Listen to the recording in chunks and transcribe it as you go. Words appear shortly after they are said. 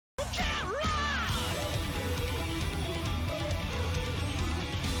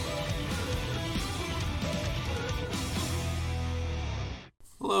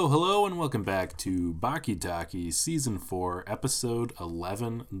Hello, hello, and welcome back to Baki Taki Season 4, Episode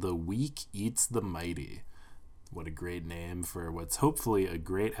 11, The Weak Eats the Mighty. What a great name for what's hopefully a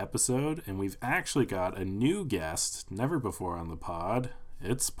great episode, and we've actually got a new guest, never before on the pod.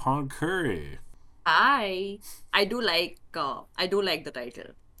 It's Pankhuri. Hi. I do like the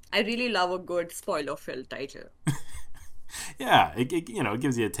title. I really love a good spoiler-filled title. Yeah, it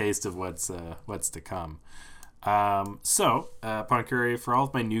gives you a taste of what's to come. Pankhuri, for all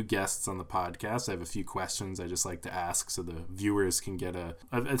of my new guests on the podcast, I have a few questions I just like to ask so the viewers can get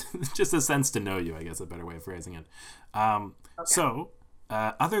just a sense to know you, I guess a better way of phrasing it. Okay.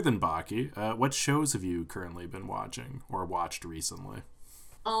 Other than Baki, what shows have you currently been watching or watched recently?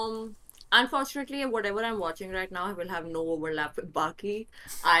 Unfortunately, whatever I'm watching right now, I will have no overlap with Baki.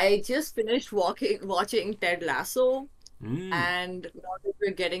 I just finished watching Ted Lasso. And now that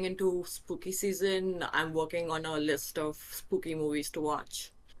we're getting into spooky season, I'm working on a list of spooky movies to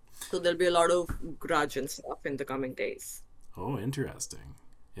watch. So there'll be a lot of Grudge and stuff in the coming days. Oh, interesting.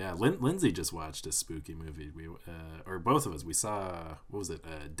 Yeah, Lindsay just watched a spooky movie. Or both of us, we saw, what was it?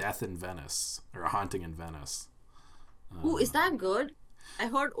 Death in Venice, or A Haunting in Venice. Ooh, is that good? I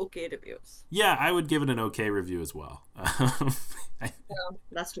heard okay reviews. Yeah, I would give it an okay review as well. Yeah,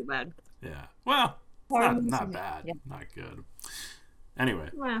 that's too bad. Yeah, well... Not bad, yeah. Not good. Anyway,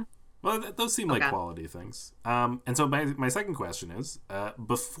 well, those seem like quality things. And so my second question is,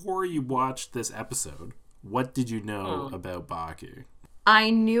 before you watched this episode, what did you know about Baki? I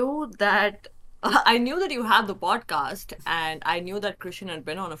knew that you had the podcast, and I knew that Christian had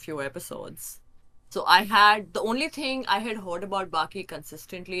been on a few episodes. So the only thing I had heard about Baki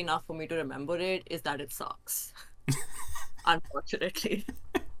consistently enough for me to remember it is that it sucks. Unfortunately.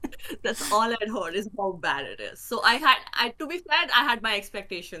 That's all I'd heard is how bad it is. So to be fair, I had my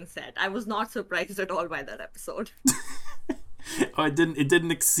expectations set. I was not surprised at all by that episode. Oh, it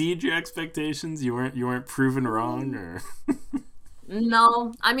didn't exceed your expectations? You weren't proven wrong, or?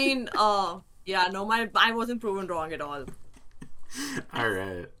 No, I mean, I wasn't proven wrong at all. All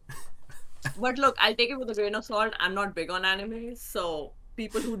right. But look, I'll take it with a grain of salt. I'm not big on anime, so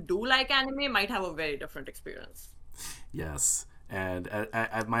people who do like anime might have a very different experience. Yes. And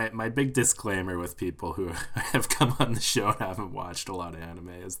my big disclaimer with people who have come on the show and haven't watched a lot of anime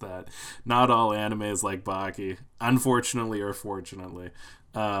is that not all anime is like Baki, unfortunately or fortunately.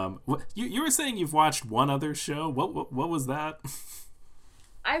 You were saying you've watched one other show. What was that?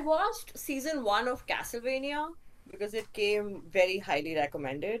 I watched season 1 of Castlevania because it came very highly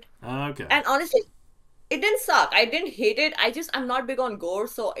recommended. Okay. And honestly, it didn't suck. I didn't hate it. I'm not big on gore,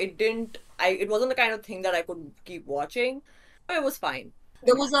 so it wasn't the kind of thing that I could keep watching. It was fine.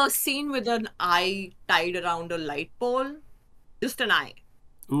 There was a scene with an eye tied around a light pole. Just an eye.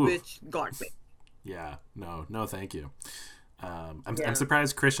 Ooh. Which got me. Yeah. No, thank you. I'm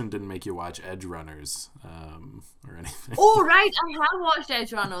surprised Christian didn't make you watch Edge Runners or anything. Oh, right. I have watched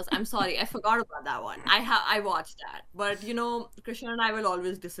Edge Runners. I'm sorry. I forgot about that one. I watched that. But, Christian and I will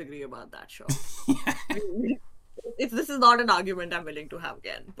always disagree about that show. This is not an argument I'm willing to have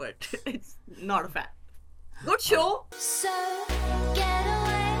again, but it's not a fact. Good show. So get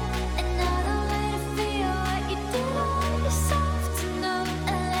away, another way to feel what you did on yourself to know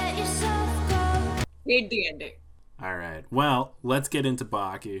and let yourself go. Hate the ending. All right. Well, let's get into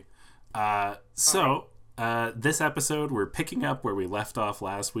Baki. This episode, we're picking up where we left off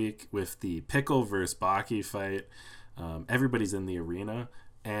last week with the Pickle versus Baki fight. Everybody's in the arena.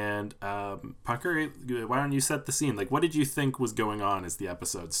 And Pankhuri, why don't you set the scene? Like, what did you think was going on as the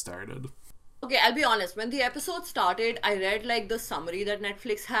episode started? Okay, I'll be honest. When the episode started, I read the summary that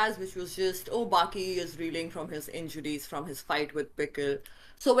Netflix has, which was just, Baki is reeling from his injuries from his fight with Pickle.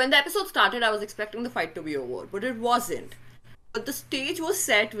 So when the episode started, I was expecting the fight to be over, but it wasn't. But the stage was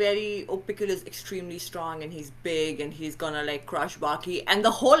set very, Pickle is extremely strong and he's big and he's gonna crush Baki. And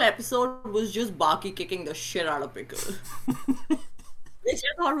the whole episode was just Baki kicking the shit out of Pickle. Which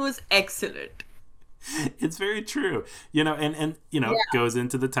I thought was excellent. It's very true, goes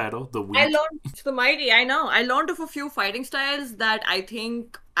into the title, the weak. I learned the mighty. I know. I learned of a few fighting styles that I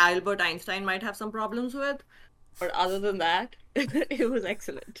think Albert Einstein might have some problems with, but other than that, it was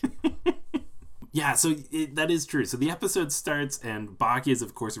excellent. Yeah, so that is true. So the episode starts, and Baki is,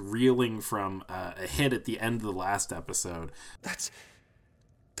 of course, reeling from a hit at the end of the last episode. That's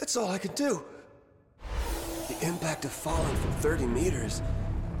all I could do. The impact of falling from 30 meters.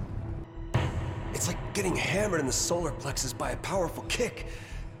 It's like getting hammered in the solar plexus by a powerful kick.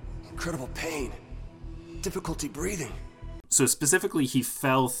 Incredible pain. Difficulty breathing. So specifically, he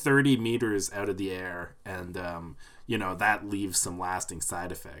fell 30 meters out of the air, and, that leaves some lasting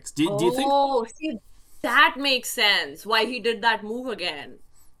side effects. Do you think... Oh, see, that makes sense. Why he did that move again.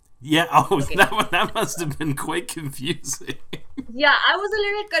 Yeah, that must have been quite confusing. Yeah, I was a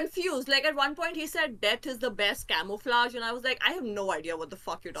little confused. Like at one point he said death is the best camouflage, and I was like, I have no idea what the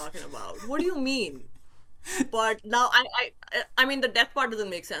fuck you're talking about. What do you mean? But now I mean the death part doesn't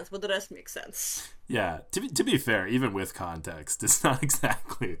make sense, but the rest makes sense. Yeah, to be fair, even with context, it's not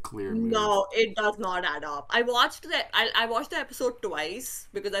exactly a clear move. No, it does not add up. I watched the episode twice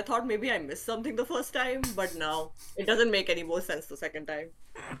because I thought maybe I missed something the first time, but no, it doesn't make any more sense the second time.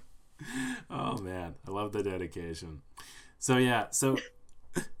 Oh man, I love the dedication. So yeah, so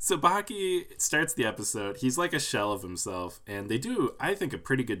Baki starts the episode. He's like a shell of himself, and they do, I think, a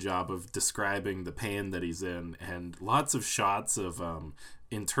pretty good job of describing the pain that he's in, and lots of shots of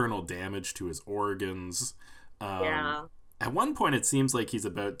internal damage to his organs. Yeah. At one point, it seems like he's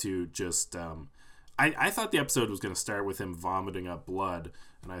about to just. I thought the episode was going to start with him vomiting up blood,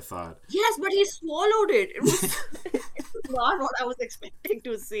 and I thought, yes, but he swallowed it. It was, it was not what I was expecting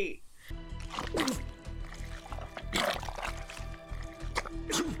to see.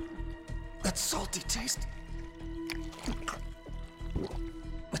 That salty taste.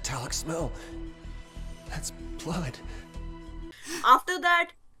 Metallic smell. That's blood. After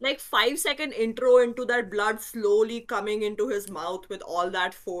that, like 5-second intro into that blood slowly coming into his mouth with all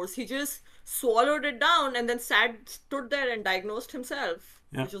that force, he just swallowed it down and then stood there and diagnosed himself,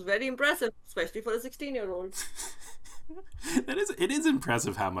 which was very impressive, especially for a 16-year-old. It is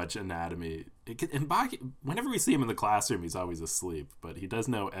impressive how much anatomy. And Baki, whenever we see him in the classroom, he's always asleep, but he does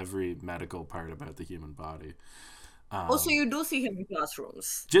know every medical part about the human body. So you do see him in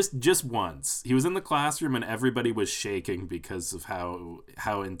classrooms. Just once. He was in the classroom and everybody was shaking because of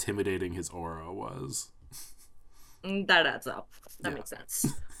how intimidating his aura was. That adds up. That makes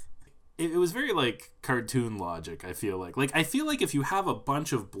sense. It was very like cartoon logic, I feel like. Like I feel like if you have a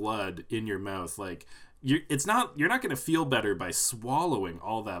bunch of blood in your mouth, like you're not going to feel better by swallowing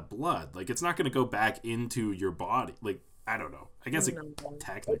all that blood. Like it's not going to go back into your body. Like I don't know. I guess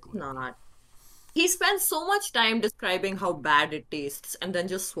technically it's not. He spends so much time describing how bad it tastes and then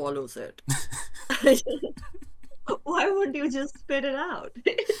just swallows it. Why wouldn't you just spit it out?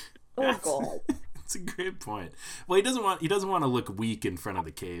 Oh God. It's a great point. Well, he doesn't want to look weak in front of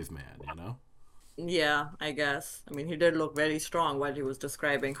the caveman, you know? Yeah, I guess. I mean, he did look very strong while he was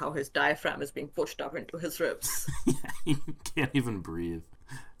describing how his diaphragm is being pushed up into his ribs. Yeah, he can't even breathe.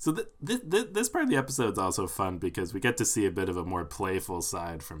 So this part of the episode is also fun because we get to see a bit of a more playful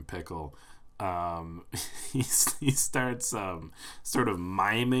side from Pickle. He starts sort of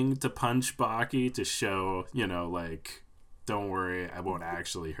miming to punch Baki to show, like, don't worry, I won't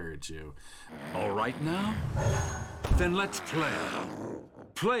actually hurt you. All right now? Then let's play.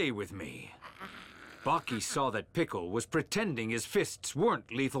 Play with me. Baki saw that Pickle was pretending his fists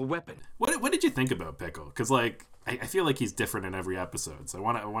weren't lethal weapon. What did you think about Pickle? Because, like, I feel like he's different in every episode, so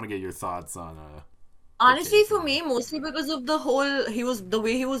I want to get your thoughts on honestly, for me, mostly because of the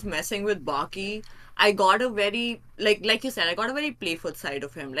way he was messing with Baki, I got a very, like you said, I got a very playful side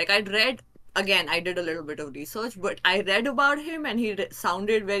of him. Like I did a little bit of research, but I read about him and he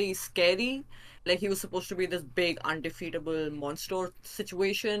sounded very scary. Like he was supposed to be this big, undefeatable monster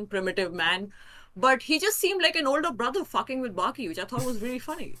situation, primitive man. But he just seemed like an older brother fucking with Baki, which I thought was really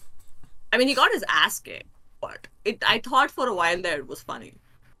funny. I mean, he got his ass kicked, but I thought for a while there it was funny.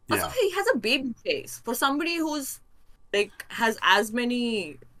 Also, he has a baby face. For somebody who's, like, has as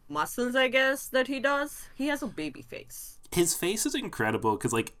many muscles, I guess, that he does, he has a baby face. His face is incredible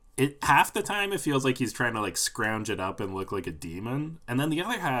because, like, half the time it feels like he's trying to, like, scrounge it up and look like a demon. And then the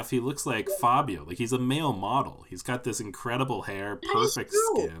other half, he looks like Fabio. Like, he's a male model. He's got this incredible hair, perfect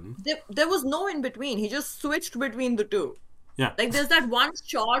skin. There was no in between. He just switched between the two. Yeah. Like, there's that one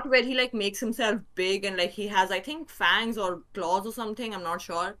shot where he, like, makes himself big and, like, he has, I think, fangs or claws or something. I'm not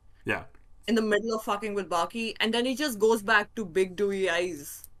sure. Yeah. In the middle of fucking with Baki. And then he just goes back to big, dewy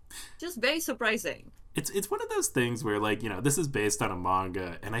eyes. Just very surprising. It's one of those things where, like, this is based on a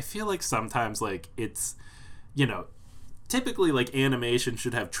manga. And I feel like sometimes, like, it's, typically, like, animation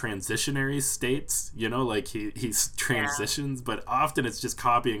should have transitionary states, like he's transitions, but often it's just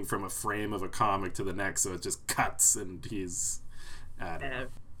copying from a frame of a comic to the next, so it just cuts and he's I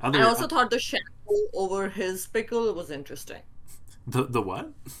don't know. I also thought the shadow over his Pickle was interesting. The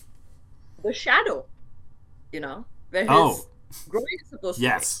what? The shadow, where his groin is supposed to be.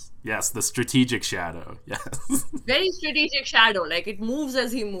 Yes, the strategic shadow. Yes. Very strategic shadow, like it moves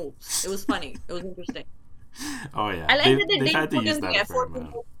as he moves. It was funny. It was interesting. Oh yeah. I like that they didn't put in the effort.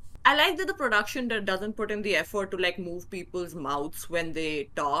 I like that the production that doesn't put in the effort to like move people's mouths when they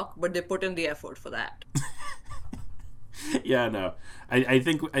talk, but they put in the effort for that. Yeah, no. I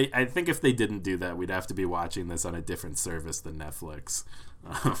think if they didn't do that, we'd have to be watching this on a different service than Netflix.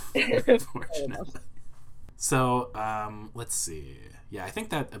 Unfortunately. So, let's see. Yeah, I think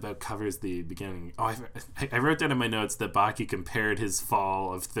that about covers the beginning. Oh, I wrote down in my notes that Baki compared his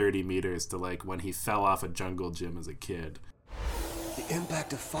fall of 30 meters to like when he fell off a jungle gym as a kid. The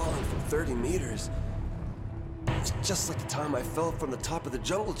impact of falling from 30 meters. It's just like the time I fell from the top of the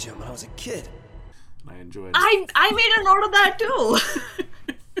jungle gym when I was a kid. And I enjoyed. I made a note of that too.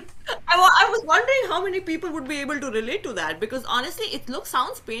 I was wondering how many people would be able to relate to that, because honestly,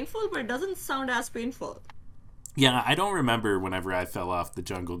 sounds painful, but it doesn't sound as painful. Yeah, I don't remember whenever I fell off the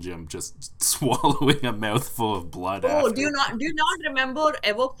jungle gym just swallowing a mouthful of blood. Oh, after. do you not remember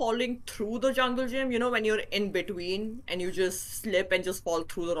ever falling through the jungle gym? You know, when you're in between and you just slip and just fall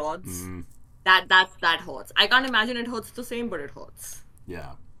through the rods. That hurts. I can't imagine it hurts the same, but it hurts.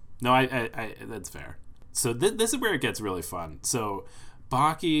 Yeah, no, I that's fair. So this is where it gets really fun. So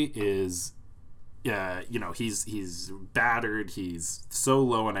Baki is, he's battered. He's so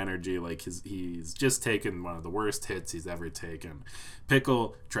low on energy. Like he's just taken one of the worst hits he's ever taken.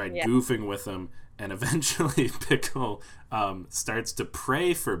 Pickle tried goofing with him, and eventually Pickle starts to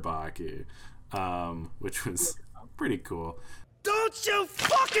pray for Baki, which was pretty cool. Don't you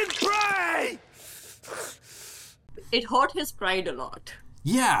fucking pray! It hurt his pride a lot.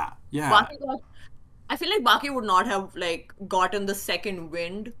 Yeah. I feel like Baki would not have like gotten the second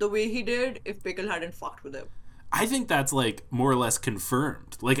wind the way he did if Pickle hadn't fucked with him. I think that's like more or less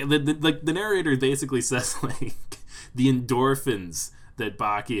confirmed. Like the narrator basically says like the endorphins that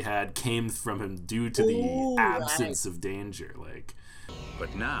Baki had came from him due to the absence of danger. Like,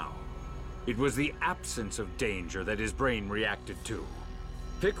 But now, it was the absence of danger that his brain reacted to.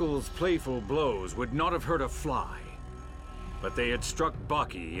 Pickle's playful blows would not have hurt a fly, but they had struck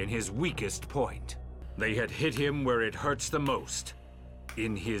Baki in his weakest point. They had hit him where it hurts the most,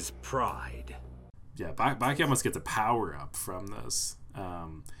 in his pride. Yeah, Baki almost gets a power up from this.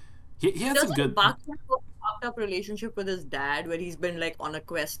 He had some good. Baki have a fucked up relationship with his dad, where he's been like on a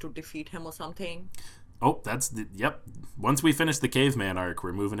quest to defeat him or something. Oh, yep. Once we finish the caveman arc,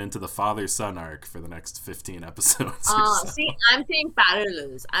 we're moving into the father-son arc for the next 15 episodes. See, I'm seeing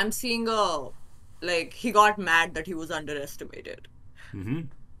parallels. I'm seeing he got mad that he was underestimated. Mm-hmm.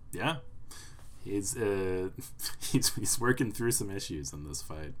 Yeah. He's working through some issues in this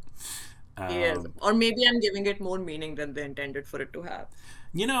fight. Yes. Or maybe I'm giving it more meaning than they intended for it to have.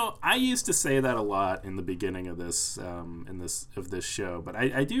 You know, I used to say that a lot in the beginning of this this show, but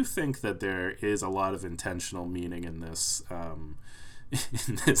I do think that there is a lot of intentional meaning in this anime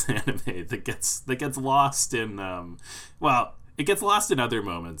that gets lost in it gets lost in other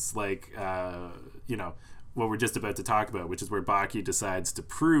moments, like what we're just about to talk about, which is where Baki decides to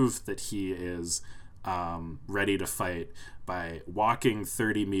prove that he is ready to fight by walking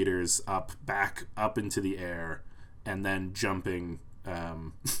 30 meters back up into the air and then jumping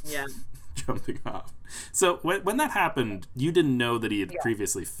jumping off. So when that happened, you didn't know that he had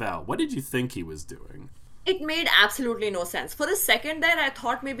previously fell. What did you think he was doing? It made absolutely no sense. For a second there, I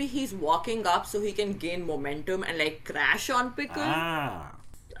thought maybe he's walking up so he can gain momentum and like crash on Pickle.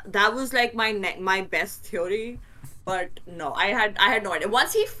 That was like my best theory, but no, I had no idea.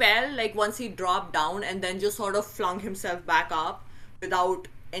 Once he fell, once he dropped down and then just sort of flung himself back up without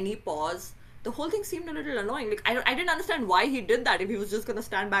any pause, the whole thing seemed a little annoying. Like I didn't understand why he did that if he was just gonna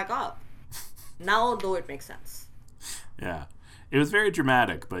stand back up. Now though, it makes sense. Yeah, it was very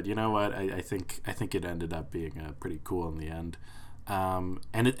dramatic, but you know what? I think it ended up being pretty cool in the end. And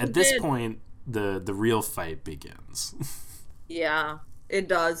at this point, the real fight begins. Yeah. It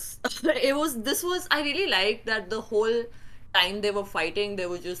does. I really liked that the whole time they were fighting, there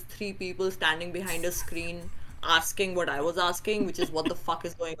were just 3 people standing behind a screen asking what I was asking, which is what the fuck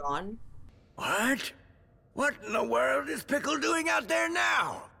is going on. What? What in the world is Pickle doing out there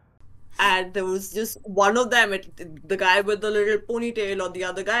now? And there was just one of them, the guy with the little ponytail, or the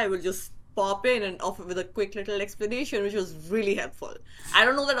other guy will just pop in and offer with a quick little explanation, which was really helpful. I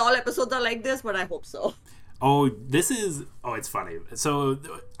don't know that all episodes are like this, but I hope so. It's funny. So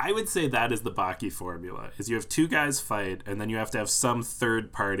I would say that is the Baki formula, is you have 2 guys fight, and then you have to have some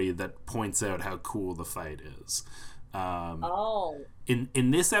third party that points out how cool the fight is.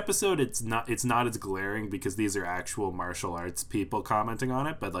 In this episode, it's not as glaring because these are actual martial arts people commenting on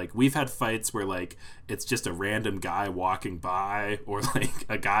it, but like we've had fights where like it's just a random guy walking by, or like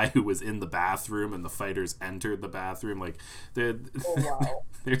a guy who was in the bathroom and the fighters entered the bathroom. Like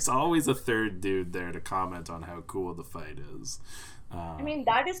there's always a third dude there to comment on how cool the fight is. I mean,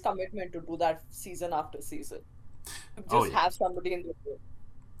 that is commitment to do that season after season. Have somebody in the room.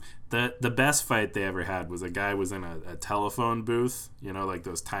 The best fight they ever had was a guy was in a telephone booth, like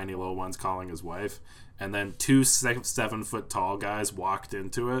those tiny little ones calling his wife, and then two 7-foot tall guys walked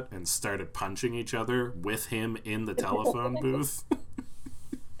into it and started punching each other with him in the telephone booth.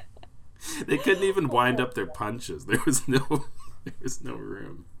 They couldn't even wind up their punches. There was no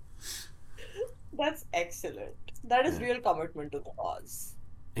room. That's excellent. That is real commitment to the cause.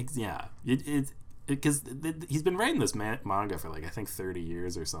 Yeah, because he's been writing this manga for I think 30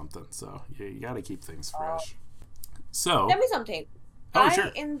 years or something. So you got to keep things fresh. So tell me something.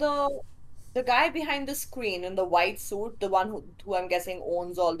 Sure. In the guy behind the screen in the white suit, the one who I'm guessing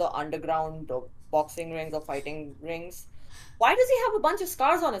owns all the underground boxing rings or fighting rings. Why does he have a bunch of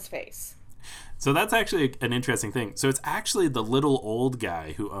scars on his face? So that's actually an interesting thing. So it's actually the little old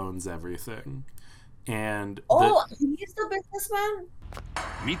guy who owns everything. And he's the businessman?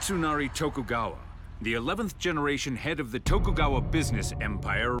 Mitsunari Tokugawa, the 11th generation head of the Tokugawa business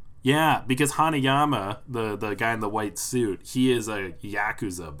empire. Yeah, because Hanayama, the guy in the white suit, he is a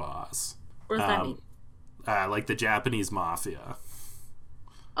Yakuza boss. What does that mean? Like the Japanese mafia.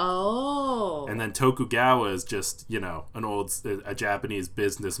 Oh. And then Tokugawa is just, a Japanese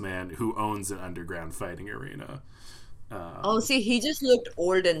businessman who owns an underground fighting arena. See, he just looked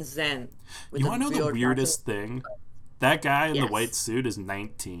old and zen. You want to know the weirdest thing? That guy in the white suit is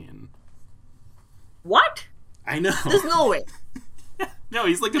 19. What? I know. There's no way. No,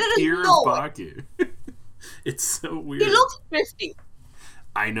 he's like a peer of Baki. It's so weird. He looks 50.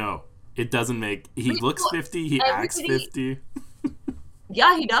 I know. It doesn't make... He looks 50, he acts 50.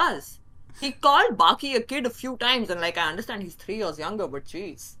 Yeah, he does. He called Baki a kid a few times, and I understand he's 3 years younger, but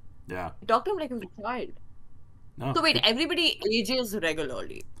jeez. Yeah. He talked to him like he was a child. No. So wait, everybody ages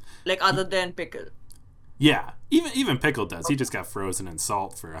regularly, other than Pickle. Yeah, even Pickle does. He just got frozen in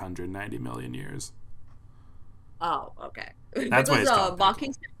salt for 190 million years. Oh, okay. That's why it's called Baki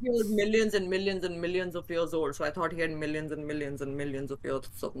said he was millions and millions and millions of years old, so I thought he had millions and millions and millions of years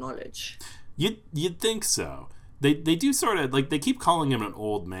of knowledge. You'd think so. They do sort of they keep calling him an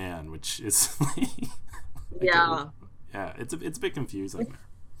old man, which is yeah. It's a bit confusing.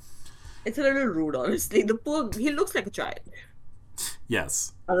 It's a little rude, honestly. He looks like a child.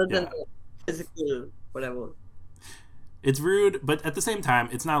 Yes. Other than physical, whatever. It's rude, but at the same time,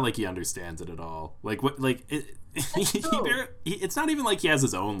 it's not like he understands it at all. It's not even like he has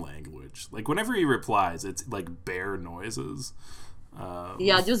his own language. Whenever he replies, it's like bear noises.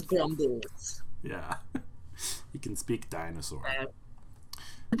 Just grumbles. Yeah. He can speak dinosaur.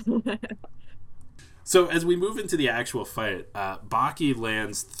 So as we move into the actual fight, Baki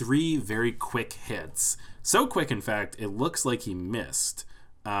lands 3 very quick hits. So quick, in fact, it looks like he missed.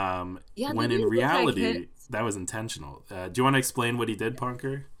 When in reality, that was intentional. Do you want to explain what he did,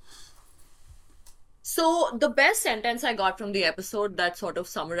 Pankhuri? So the best sentence I got from the episode that sort of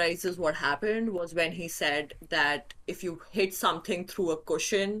summarizes what happened was when he said that if you hit something through a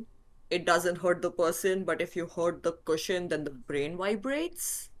cushion, it doesn't hurt the person, but if you hurt the cushion, then the brain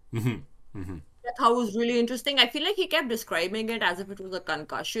vibrates. Mm-hmm. Mm-hmm. That's how it was really interesting. I feel like he kept describing it as if it was a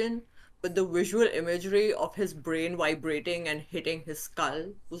concussion, but the visual imagery of his brain vibrating and hitting his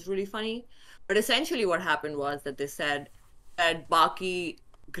skull was really funny. But essentially what happened was that they said that Baki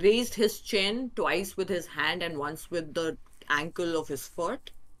grazed his chin twice with his hand and once with the ankle of his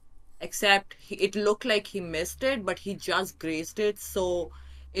foot. Except it looked like he missed it, but he just grazed it, so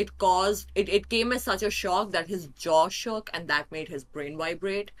it came as such a shock that his jaw shook and that made his brain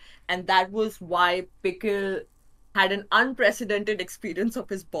vibrate. And that was why Pickle had an unprecedented experience of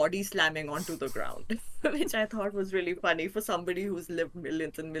his body slamming onto the ground, which I thought was really funny for somebody who's lived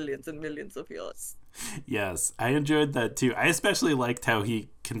millions and millions and millions of years. Yes, I enjoyed that too. I especially liked how he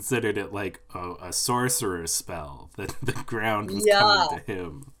considered it like a sorcerer's spell, that the ground was coming to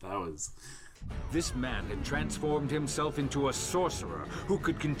him. That was... This man had transformed himself into a sorcerer who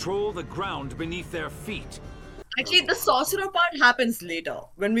could control the ground beneath their feet. Actually, the sorcerer part happens later.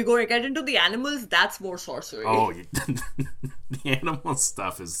 When we get into the animals, that's more sorcery. Oh, the animal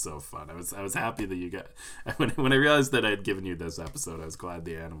stuff is so fun. I was happy that you got... When I realized that I had given you this episode, I was glad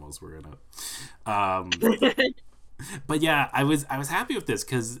the animals were in it. But yeah, I was happy with this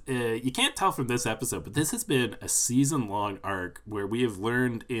because you can't tell from this episode, but this has been a season-long arc where we have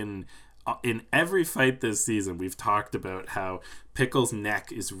learned in every fight this season, we've talked about how Pickle's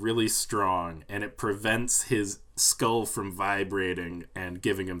neck is really strong and it prevents his skull from vibrating and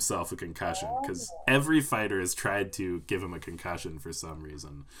giving himself a concussion, because every fighter has tried to give him a concussion for some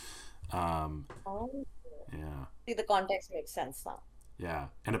reason. Yeah. See, the context makes sense now. Yeah,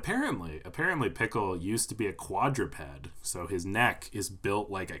 and apparently Pickle used to be a quadruped, so his neck is built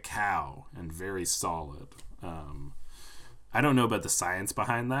like a cow and very solid. I don't know about the science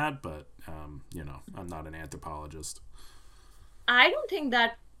behind that, but I'm not an anthropologist. I don't think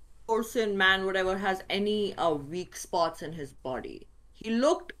that person, man, whatever, has any weak spots in his body. He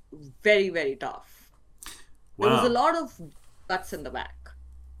looked very, very tough. There was a Wow. lot of guts in the back.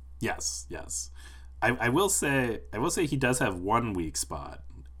 Yes, yes. I will say he does have one weak spot.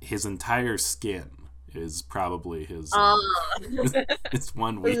 His entire skin is probably his Ah, his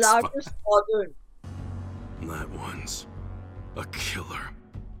one the weak spot. largest organ. That one's a killer.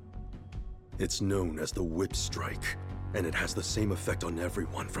 It's known as the whip strike, and it has the same effect on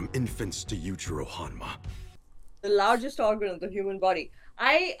everyone from infants to Yujiro Hanma. The largest organ of the human body.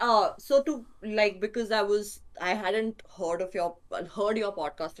 Because I hadn't heard your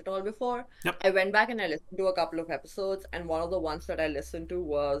podcast at all before. Yep. I went back and I listened to a couple of episodes, and one of the ones that I listened to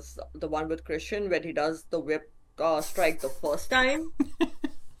was the one with Christian where he does the whip strike the first time.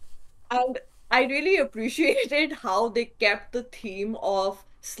 And I really appreciated how they kept the theme of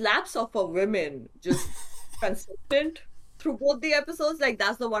slaps of a women just consistent through both the episodes. Like,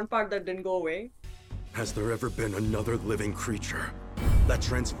 that's the one part that didn't go away. Has there ever been another living creature that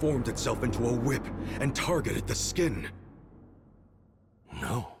transformed itself into a whip and targeted the skin?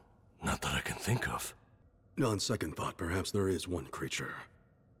 No, not that I can think of. On second thought, perhaps there is one creature.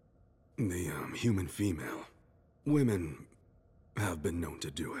 The human female. Women have been known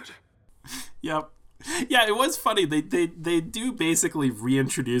to do it. Yep. Yeah, it was funny. They do basically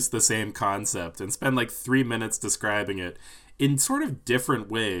reintroduce the same concept and spend like 3 minutes describing it in sort of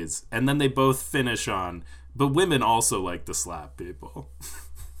different ways, and then they both finish on, but women also like to slap people.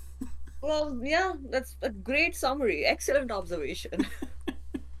 Well, yeah, that's a great summary. Excellent observation.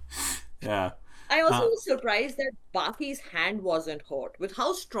 Yeah. I also was surprised that Baki's hand wasn't hurt with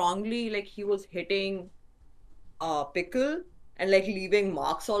how strongly like he was hitting Pickle and like leaving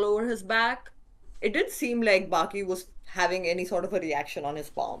marks all over his back. It did seem like Baki was having any sort of a reaction on his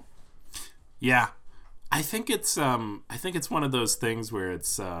palm. Yeah. I think it's one of those things where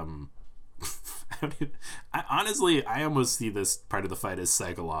it's honestly, I almost see this part of the fight as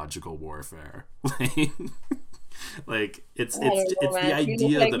psychological warfare. Like it's I don't know, the man. He looked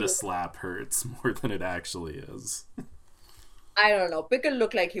idea like that he a was, slap hurts more than it actually is. I don't know. Pickle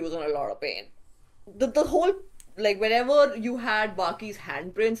looked like he was in a lot of pain. The whole like whenever you had Baki's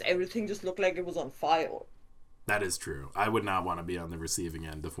handprints, everything just looked like it was on fire. That is true. I would not want to be on the receiving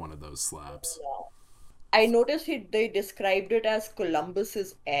end of one of those slaps. I noticed they described it as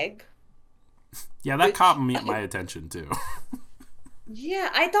Columbus's egg. Yeah, that Which caught my attention too. Yeah,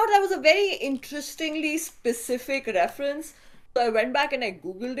 I thought that was a very interestingly specific reference. So I went back and I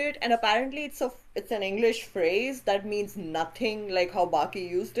Googled it, and apparently it's an English phrase that means nothing like how Baki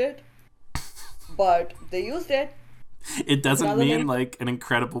used it. But they used it. It doesn't Rather mean than like an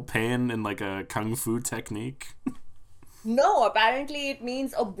incredible pain in like a kung fu technique. No, apparently it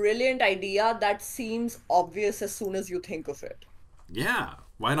means a brilliant idea that seems obvious as soon as you think of it. Yeah,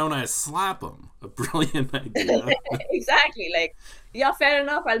 why don't I slap him? A brilliant idea. Exactly. Like, yeah, fair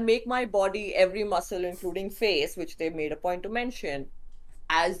enough. I'll make my body, every muscle, including face, which they made a point to mention,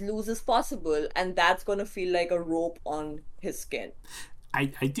 as loose as possible, and that's gonna feel like a rope on his skin. I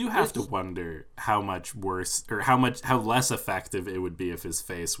do have to wonder how much worse or how less effective it would be if his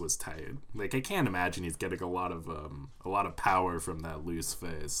face was tight. Like I can't imagine he's getting a lot of power from that loose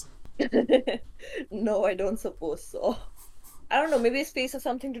face. No, I don't suppose so. I don't know, maybe his face has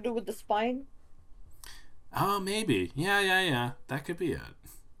something to do with the spine. Oh, maybe. Yeah. That could be it.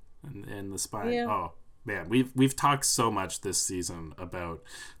 And the spine. Yeah. Oh, man, we've talked so much this season about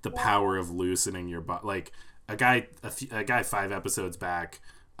the power of loosening your body. Like a guy 5 episodes back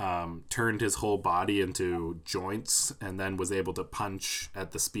turned his whole body into joints and then was able to punch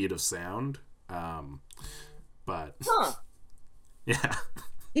at the speed of sound. But Huh. yeah.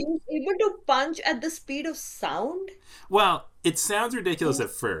 He was able to punch at the speed of sound? Well, it sounds ridiculous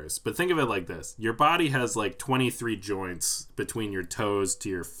at first, but think of it like this. Your body has like 23 joints between your toes to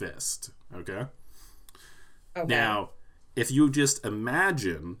your fist, okay? Okay. Now, if you just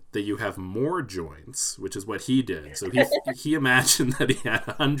imagine that you have more joints, which is what he did, so he imagined that he had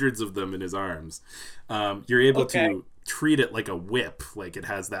hundreds of them in his arms, you're able to treat it like a whip, like it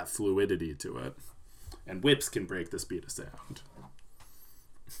has that fluidity to it. And whips can break the speed of sound.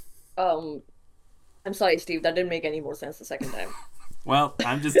 I'm sorry, Steve, that didn't make any more sense the second time. Well,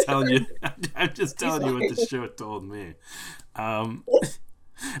 I'm just telling you. I'm just telling you what the show told me.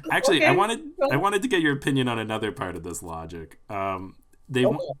 Actually, Okay. I wanted to get your opinion on another part of this logic. They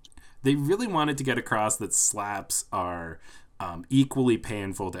really wanted to get across that slaps are equally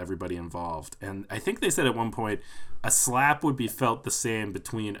painful to everybody involved, and I think they said at one point a slap would be felt the same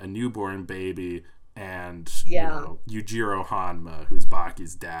between a newborn baby and Yeah. Yujiro Hanma, who's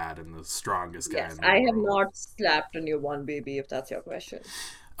Baki's dad and the strongest guy Yes, in the I have world. not slapped a newborn baby, if that's your question.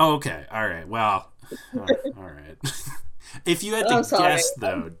 Oh, okay, all right. Well, all right. If you had to I'm sorry. guess,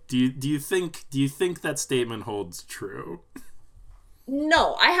 though, do you think that statement holds true?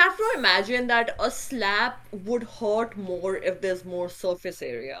 No, I have to imagine that a slap would hurt more if there's more surface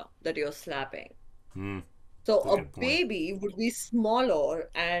area that you're slapping. So That's a a good point. baby would be smaller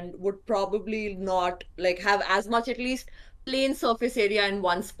and would probably not like have as much, at least plain surface area in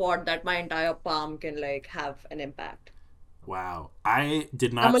one spot that my entire palm can like have an impact. Wow, I did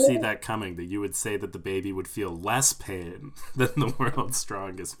I'm not a see little that coming. That you would say that the baby would feel less pain than the world's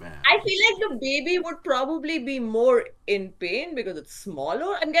strongest man. I feel like the baby would probably be more in pain because it's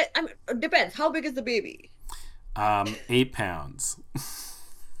smaller. It depends. How big is the baby? 8 pounds.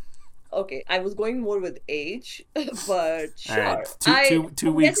 Okay, I was going more with age, but All right, sure. two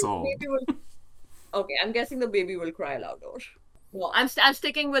I'm weeks guessing the old. baby will. Okay, I'm guessing the baby will cry louder. No, I'm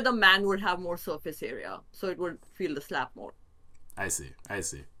sticking with the man would have more surface area, so it would feel the slap more. I see.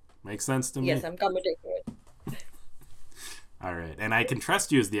 Makes sense to me. Yes, I'm committing to it. All right, and I can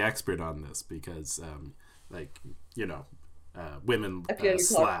trust you as the expert on this because, women I clearly thought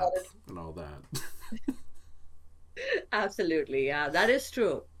slap about it. and all that. Absolutely, yeah, that is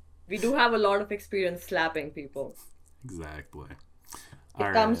true. We do have a lot of experience slapping people. Exactly. It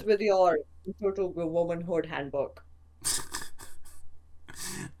All comes right. with your Intro to Womanhood handbook.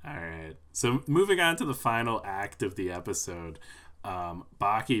 All right. So moving on to the final act of the episode,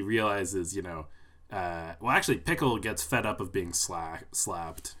 Baki realizes, actually, Pickle gets fed up of being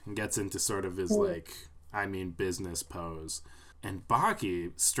slapped and gets into sort of his business pose, and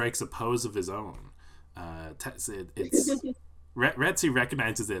Baki strikes a pose of his own. It's Retsu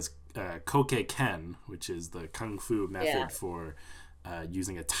recognizes it as Koke Ken, which is the kung fu method for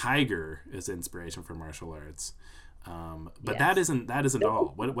using a tiger as inspiration for martial arts. But Yes. that isn't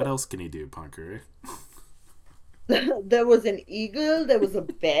all. What else can he do, Pankhuri? There was an eagle, there was a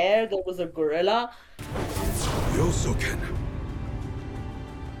bear, there was a gorilla. Yosoken.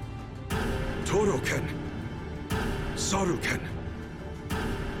 Toroken. Saruken.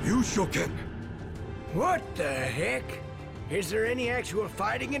 Yushoken. What the heck? Is there any actual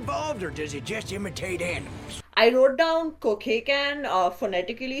fighting involved, or does it just imitate animals? I wrote down Kokekan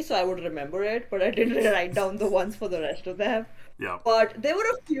phonetically so I would remember it, but I didn't write down the ones for the rest of them. Yeah. But there were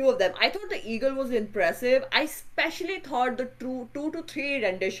a few of them. I thought the eagle was impressive. I especially thought the two to three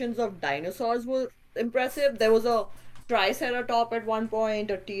renditions of dinosaurs were impressive. There was a Triceratop at one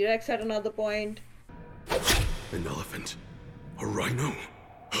point, a T-Rex at another point. An elephant. A rhino.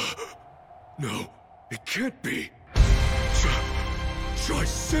 No, it can't be.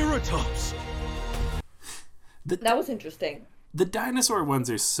 Triceratops. That was interesting. The dinosaur ones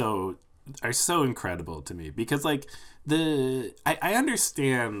are so incredible to me because I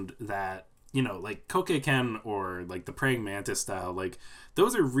understand that like Kokeken or like the praying mantis style, like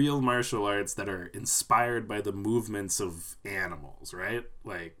those are real martial arts that are inspired by the movements of animals, right?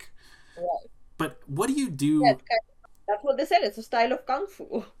 Like, Right. but what do you do? Yes, that's what they said. It's a style of kung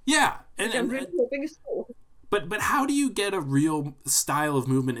fu. Yeah, Which I'm really hoping is true. But how do you get a real style of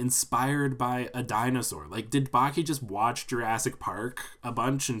movement inspired by a dinosaur? Like, did Baki just watch Jurassic Park a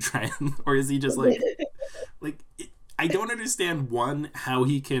bunch and try, or is he just I don't understand how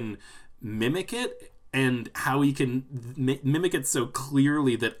he can mimic it and how he can mimic it so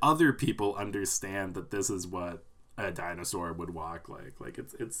clearly that other people understand that this is what a dinosaur would walk like. Like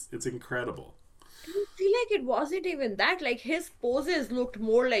it's incredible. I feel like it wasn't even that. Like his poses looked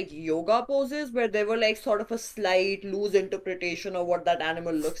more like yoga poses where they were like sort of a slight loose interpretation of what that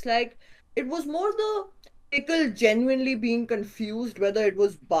animal looks like. It was more the Pickle genuinely being confused whether it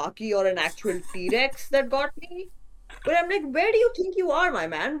was Baki or an actual T-Rex that got me. But I'm like, where do you think you are, my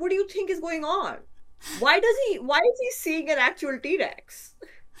man? What do you think is going on? Why is he seeing an actual T-Rex?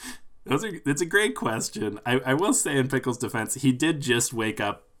 It's a great question. I will say in Pickle's defense, he did just wake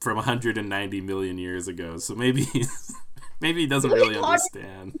up from 190 million years ago, so maybe he doesn't really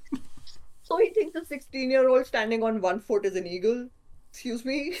understand. So he thinks a 16-year-old standing on one foot is an eagle? Excuse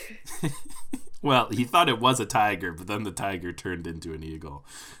me? Well, he thought it was a tiger, but then the tiger turned into an eagle.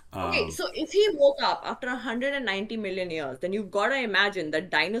 Okay, so if he woke up after 190 million years, then you've got to imagine that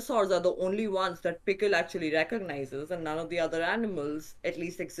dinosaurs are the only ones that Pickle actually recognizes, and none of the other animals at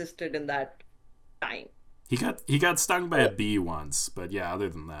least existed in that time. He got stung by a bee once, but yeah, other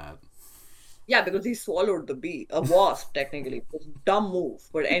than that. Yeah, because he swallowed the bee. A wasp, technically. It was a dumb move.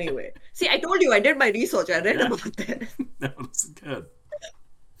 But anyway. See, I told you I did my research. I read about this. No, that's good.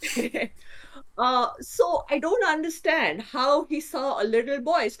 So I don't understand how he saw a little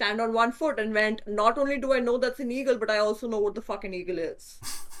boy stand on one foot and went, not only do I know that's an eagle, but I also know what the fucking eagle is.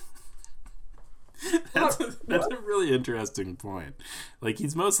 That's a really interesting point. Like,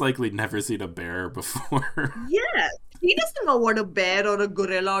 he's most likely never seen a bear before. Yeah, he doesn't know what a bear or a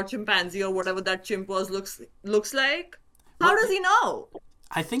gorilla or chimpanzee or whatever that chimp was looks like. How does he know?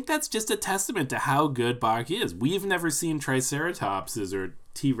 I think that's just a testament to how good Baki is. We've never seen Triceratopses or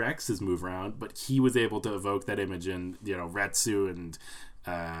T-Rexes move around, but he was able to evoke that image in, Retsu and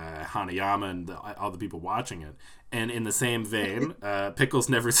Hanayama and all the people watching it. And in the same vein, Pickle's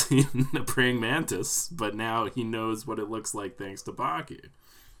never seen a praying mantis, but now he knows what it looks like thanks to Baki.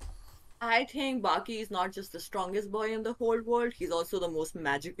 I think Baki is not just the strongest boy in the whole world, he's also the most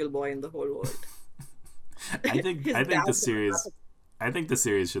magical boy in the whole world. I think the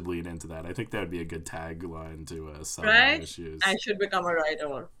series should lean into that. I think that would be a good tagline to solve Right? issues. I should become a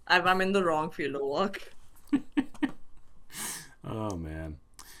writer. I'm in the wrong field of work. Oh man,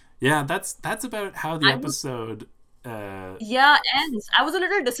 yeah, that's about how the episode. Yeah, ends. I was a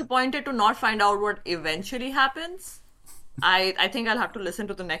little disappointed to not find out what eventually happens. I think I'll have to listen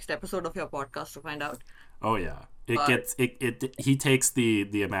to the next episode of your podcast to find out. Oh yeah, he takes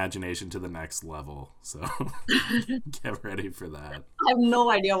the imagination to the next level. So get ready for that. I have no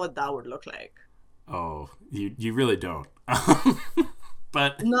idea what that would look like. Oh, you really don't.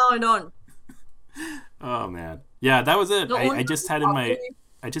 But No, I don't. oh man, yeah, that was it. I just had in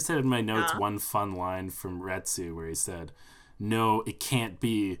my notes Yeah. one fun line from Retsu where he said, "No, it can't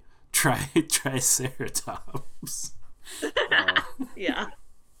be Triceratops." Yeah.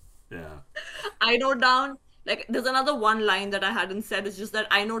 Yeah. I note down, like, there's another one line that I hadn't said. It's just that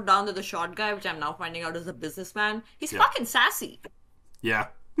I note down that the short guy, which I'm now finding out is a businessman, he's fucking sassy. Yeah.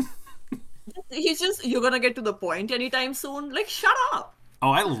 He's just, you're gonna get to the point anytime soon. Like, shut up.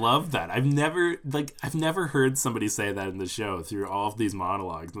 Oh, I love that. I've never heard somebody say that in the show through all of these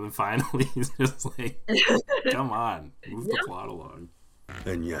monologues, and then finally he's just like, "Come on, move the plot along."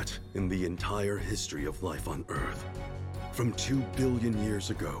 And yet, in the entire history of life on Earth, from 2 billion years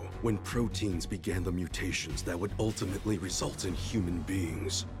ago, when proteins began the mutations that would ultimately result in human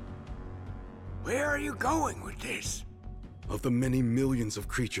beings, Where are you going with this? of the many millions of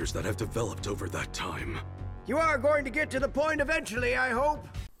creatures that have developed over that time, You are going to get to the point eventually, I hope.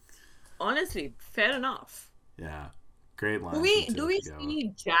 Honestly, fair enough. Yeah, great line. Do we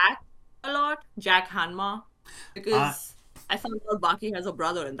see Jack a lot? Jack Hanma? Because I found out Baki has a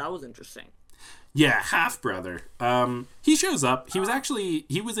brother, and that was interesting. Yeah, half brother. He shows up. He was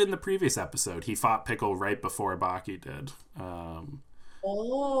in the previous episode. He fought Pickle right before Baki did.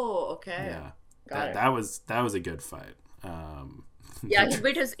 Oh, okay. Yeah, Got it. that was a good fight. Yeah, he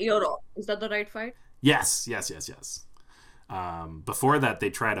bit his ear off. Is that the right fight? Yes. Before that, they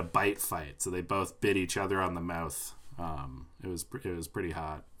tried a bite fight, so they both bit each other on the mouth. It was pretty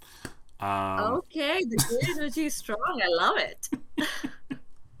hot. Okay, the energy is strong. I love it.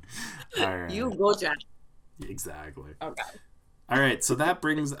 All right. You go, Jack. Exactly. Okay. All right, so that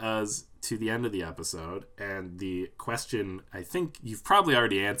brings us to the end of the episode, and the question I think you've probably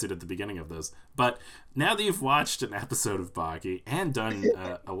already answered at the beginning of this, but now that you've watched an episode of Baki and done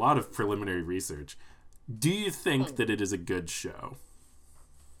a lot of preliminary research, do you think that it is a good show?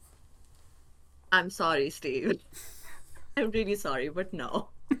 I'm sorry, Steve. I'm really sorry, but no.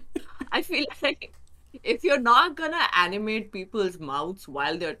 I feel like if you're not gonna animate people's mouths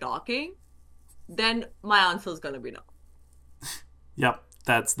while they're talking, then my answer is gonna be no. Yep,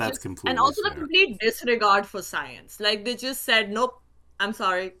 that's completely And also fair. the complete disregard for science. Like, they just said, nope, I'm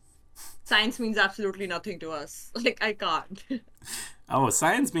sorry. Science means absolutely nothing to us. Like, I can't. Oh,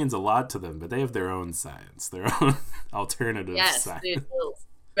 science means a lot to them, but they have their own science, their own alternative Yes, science. they do.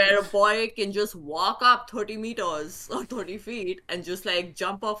 Where a boy can just walk up 30 meters or 30 feet and just, like,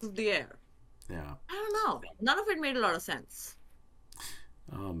 jump off of the air. Yeah. I don't know. None of it made a lot of sense.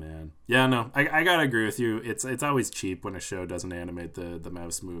 Oh man, yeah, no, I gotta agree with you. It's always cheap when a show doesn't animate the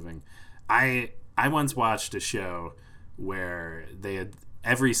mouse moving. I once watched a show where they had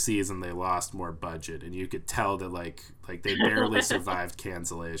every season they lost more budget, and you could tell that like they barely survived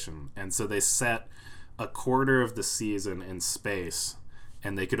cancellation, and so they set a quarter of the season in space,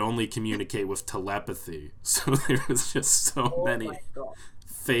 and they could only communicate with telepathy. So there was just so many my God.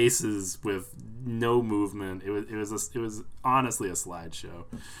 faces with no movement. It was honestly a slideshow.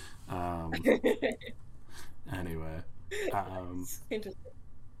 Anyway, Interesting.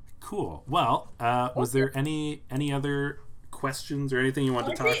 cool. Well, was there any other questions or anything you want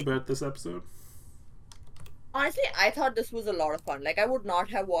to talk Honestly- about this episode? Honestly, I thought this was a lot of fun. Like, I would not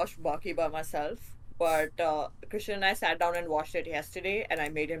have watched Baki by myself, but Christian and I sat down and watched it yesterday, and I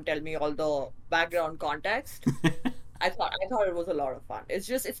made him tell me all the background context. I thought it was a lot of fun.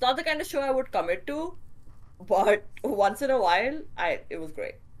 It's not the kind of show I would commit to, but once in a while, it was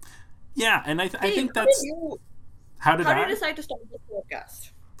great. Yeah, and I Hey, think that's how did how did I? you decide to start this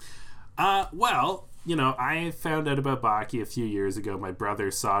podcast? Well, I found out about Baki a few years ago. My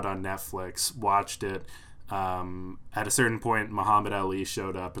brother saw it on Netflix, watched it. At a certain point, Muhammad Ali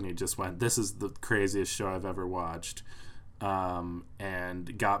showed up, and he just went, "This is the craziest show I've ever watched,"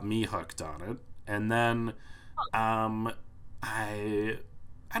 and got me hooked on it. And then, I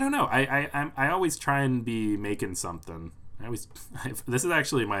don't know. I always try and be making something. This is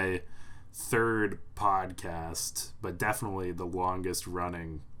actually my third podcast, but definitely the longest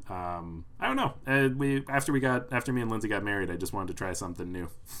running. I don't know. After me and Lindsay got married, I just wanted to try something new.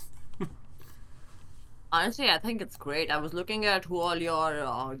 Honestly, I think it's great. I was looking at who all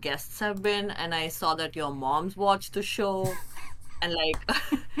your guests have been, and I saw that your moms watched the show. And like,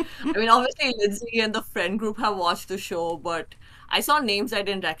 I mean, obviously Lindsay and the friend group have watched the show, but I saw names I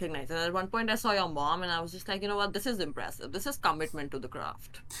didn't recognize. And at one point, I saw your mom, and I was just like, you know what? This is impressive. This is commitment to the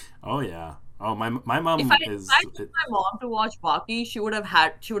craft. Oh yeah. Oh my mom If I took my mom to watch Baki, she would have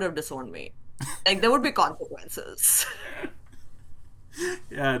disowned me. Like there would be consequences.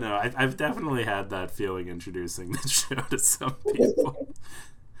 Yeah, no, I've definitely had that feeling introducing the show to some people.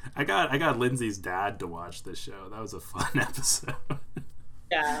 I got Lindsay's dad to watch this show. That was a fun episode.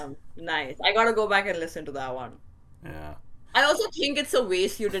 Yeah, nice. I gotta go back and listen to that one. Yeah. I also think it's a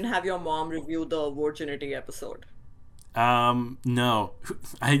waste you didn't have your mom review the virginity episode. No,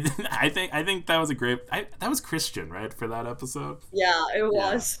 I think that was a great. That was Christian, right, for that episode. Yeah, it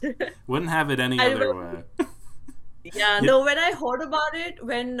was. Wouldn't have it any I other remember- way. Yeah, no, when I heard about it,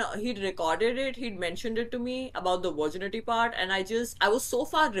 when he'd recorded it, he'd mentioned it to me about the virginity part, and I was so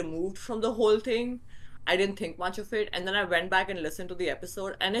far removed from the whole thing, I didn't think much of it, and then I went back and listened to the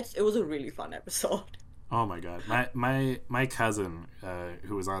episode, and it was a really fun episode. Oh my god, my cousin,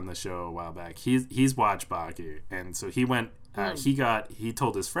 who was on the show a while back, he's watched Baki, and so he went. He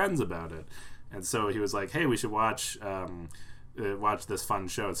told his friends about it, and so he was like, "Hey, we should watch this fun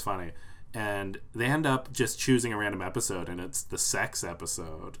show. It's funny." And they end up just choosing a random episode, and it's the sex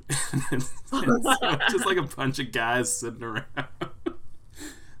episode. And so just like a bunch of guys sitting around.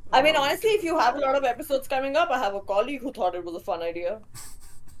 I mean, honestly, if you have a lot of episodes coming up, I have a colleague who thought it was a fun idea.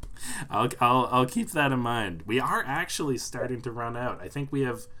 I'll keep that in mind. We are actually starting to run out. I think we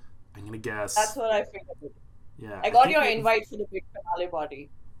have. I'm gonna guess. That's what I figured. Yeah. I got think your we- invite for the big finale party.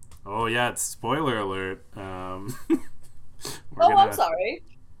 Oh yeah, it's spoiler alert. Oh, I'm sorry.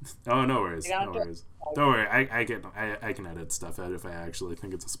 Oh, no worries. Yeah, No worries. Don't worry. I can edit stuff out if I actually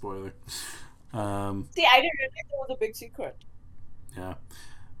think it's a spoiler. See, I didn't realize it was a big secret. Yeah.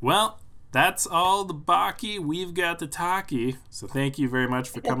 Well, that's all the Baki we've got to talkie. So thank you very much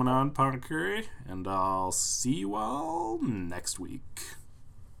for coming on, Pankhuri, and I'll see you all next week.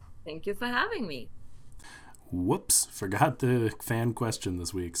 Thank you for having me. Whoops, forgot the fan question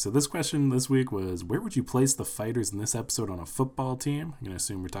this week. So this question this week was, where would you place the fighters in this episode on a football team? I'm going to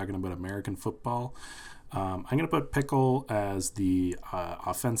assume we're talking about American football. I'm going to put Pickle as the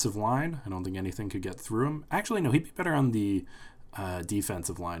offensive line. I don't think anything could get through him. Actually, no, he'd be better on the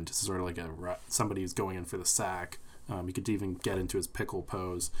defensive line, just sort of like somebody who's going in for the sack. He could even get into his pickle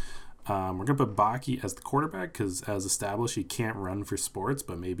pose. We're going to put Baki as the quarterback because, as established, he can't run for sports,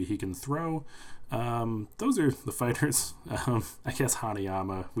 but maybe he can throw. Those are the fighters. I guess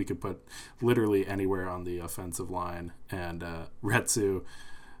Hanayama we could put literally anywhere on the offensive line. And Retsu,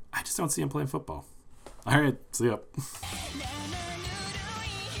 I just don't see him playing football. All right, see ya.